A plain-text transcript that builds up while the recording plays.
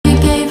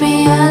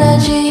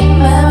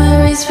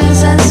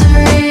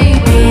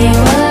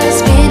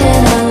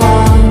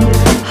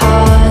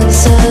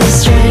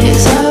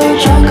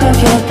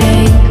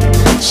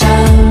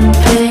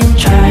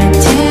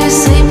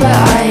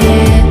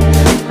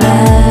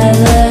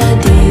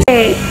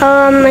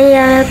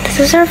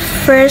is our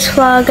first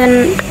vlog,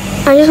 and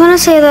I just want to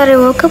say that I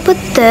woke up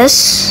with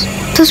this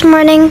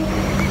morning.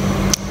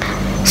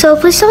 So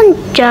please don't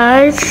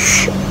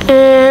judge.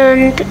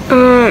 And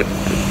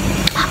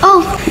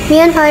oh, me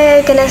and Valerie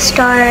are gonna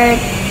start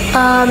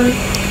a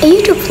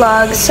YouTube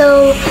vlog.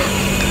 So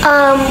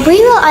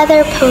we will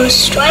either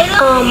post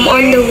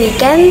on the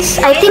weekends.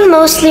 I think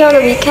mostly on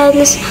the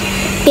weekends,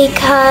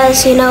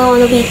 because you know on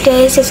the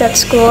weekdays is at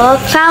school.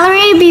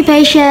 Valerie, be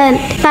patient.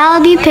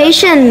 Val, be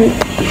patient.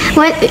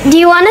 What do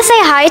you want to say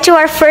hi to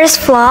our first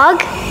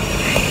vlog?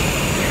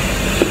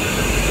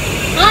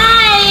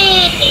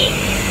 Hi.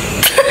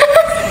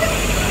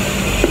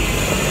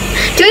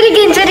 Do it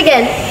again. Do it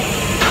again.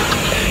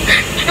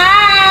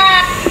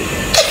 Hi.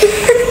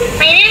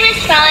 My name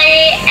is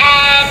Valerie,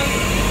 and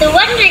the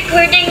one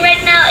recording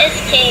right now is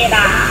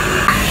Keira.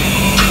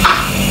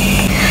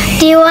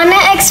 Do you want to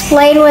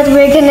explain what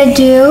we're gonna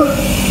do?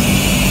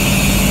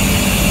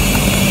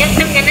 Yes,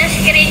 I'm gonna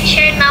screen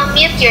share now.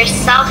 Mute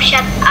yourself.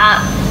 Shut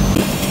up.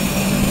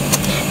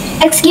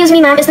 Excuse me,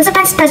 ma'am. Is this a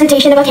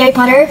presentation about Harry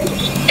Potter?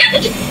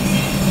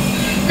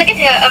 Look at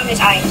his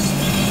eyes.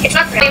 It's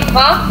not real.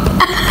 Mom?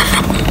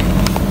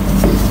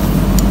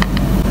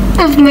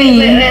 Of me.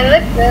 Wait,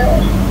 look.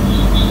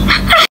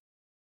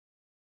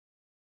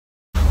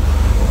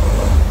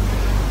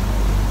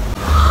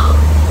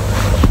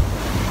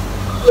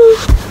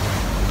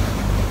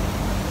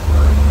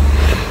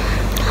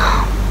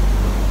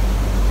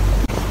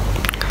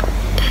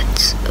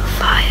 It's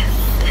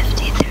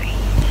 5:53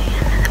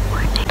 a.m. in the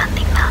morning. I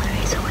think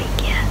Valerie's awake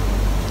yet.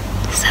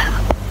 So,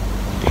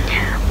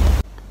 yeah.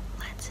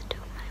 Let's do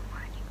my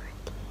morning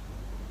routine.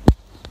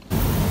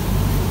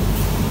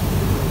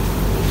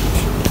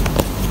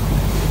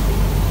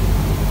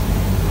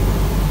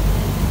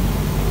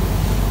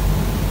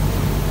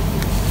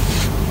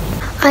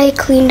 I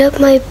cleaned up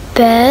my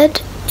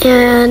bed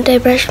and I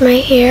brushed my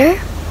hair.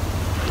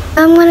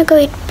 I'm gonna go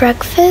eat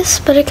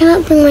breakfast, but I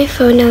cannot bring my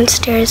phone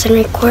downstairs and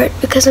record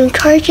because I'm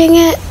charging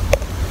it.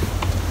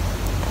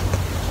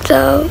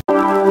 So,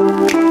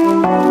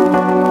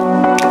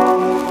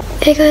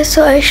 hey guys,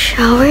 so I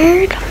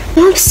showered.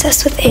 I'm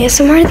obsessed with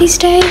ASMR these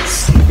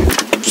days.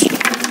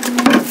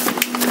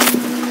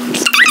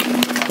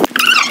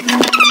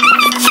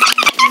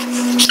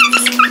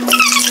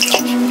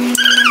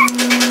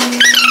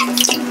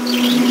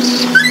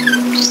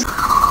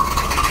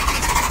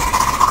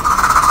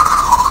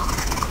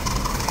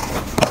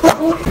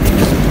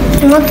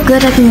 I'm not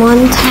good at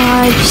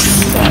montage,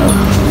 so.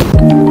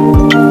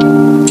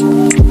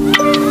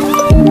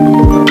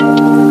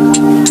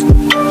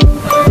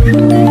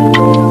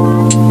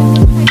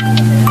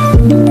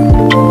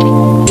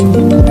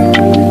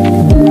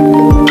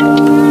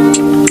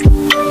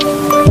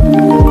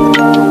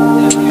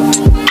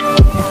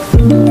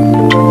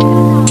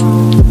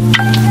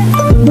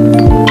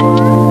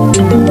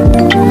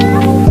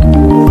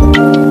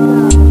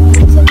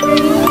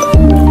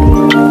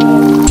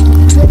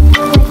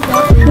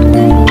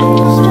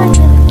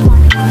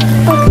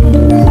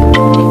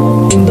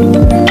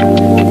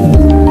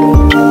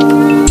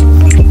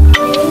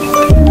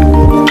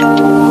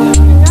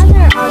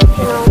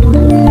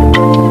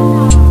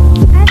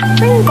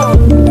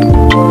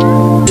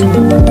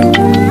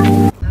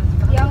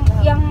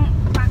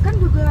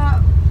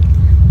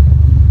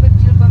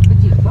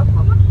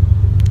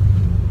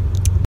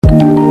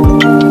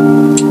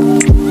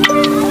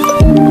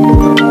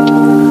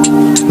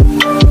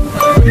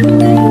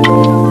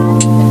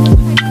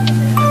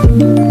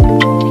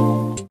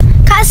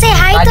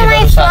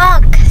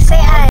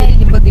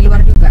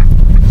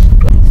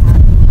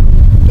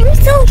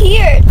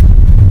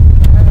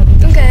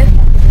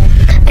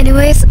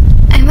 Anyways,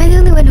 am I the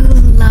only one who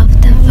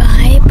loved the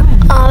vibe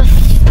of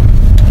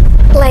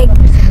like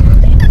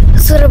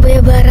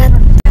Surabaya Barat?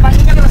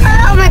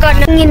 Oh my god,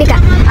 ini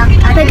kak,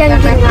 pegang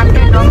gini.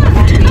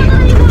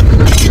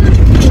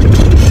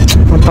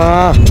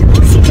 Apa?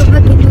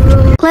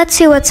 Let's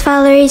see what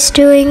Valerie's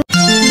doing.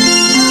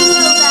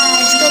 Hello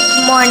guys,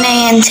 good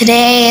morning, and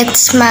today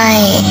it's my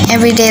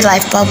everyday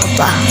life, blah blah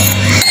blah.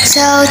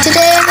 So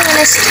today I'm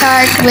gonna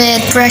start with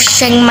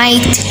brushing my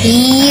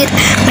teeth,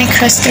 my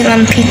crusty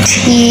lumpy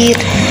teeth,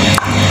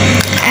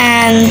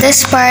 and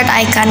this part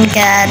I can't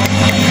get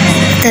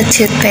the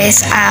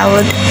toothpaste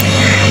out.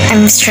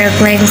 I'm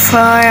struggling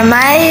for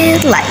my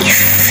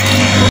life.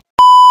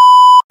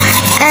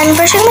 And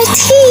brushing my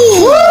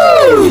teeth.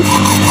 Woo!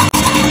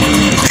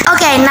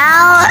 Okay,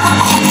 now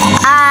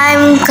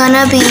I'm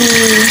gonna be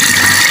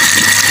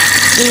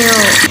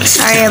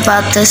sorry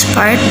about this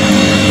part.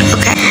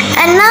 Okay,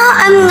 and now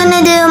I'm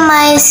gonna do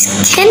my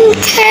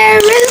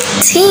skincare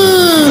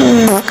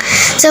routine.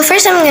 So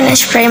first I'm gonna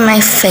spray my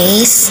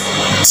face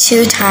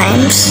 2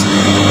 times,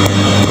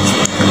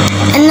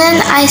 and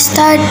then I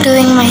start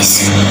doing my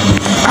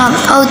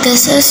oh,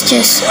 this is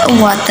just a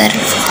water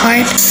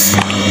part.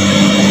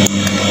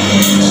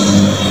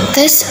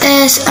 This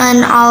is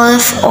an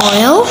olive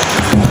oil.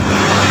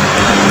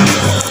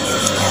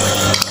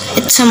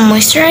 It's a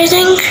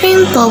moisturizing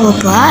cream, blah blah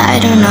blah, I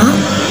don't know.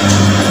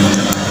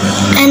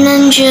 And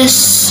then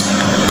just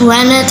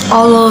blend it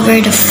all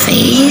over the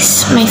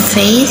face, my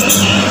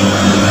face.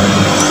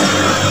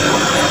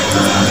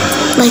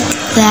 Like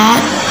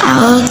that.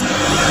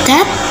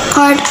 That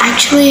part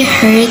actually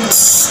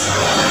hurts.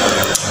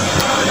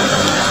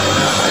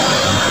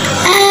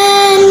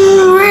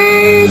 And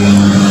we're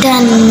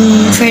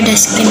done for the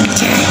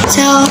skincare.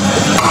 So,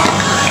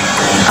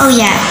 oh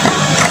yeah,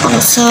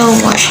 also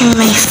washing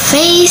my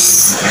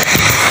face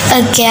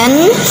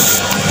again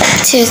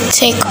to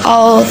take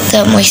all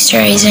the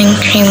moisturizing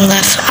cream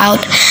left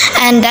out,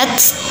 and that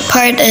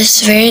part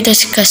is very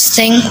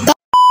disgusting.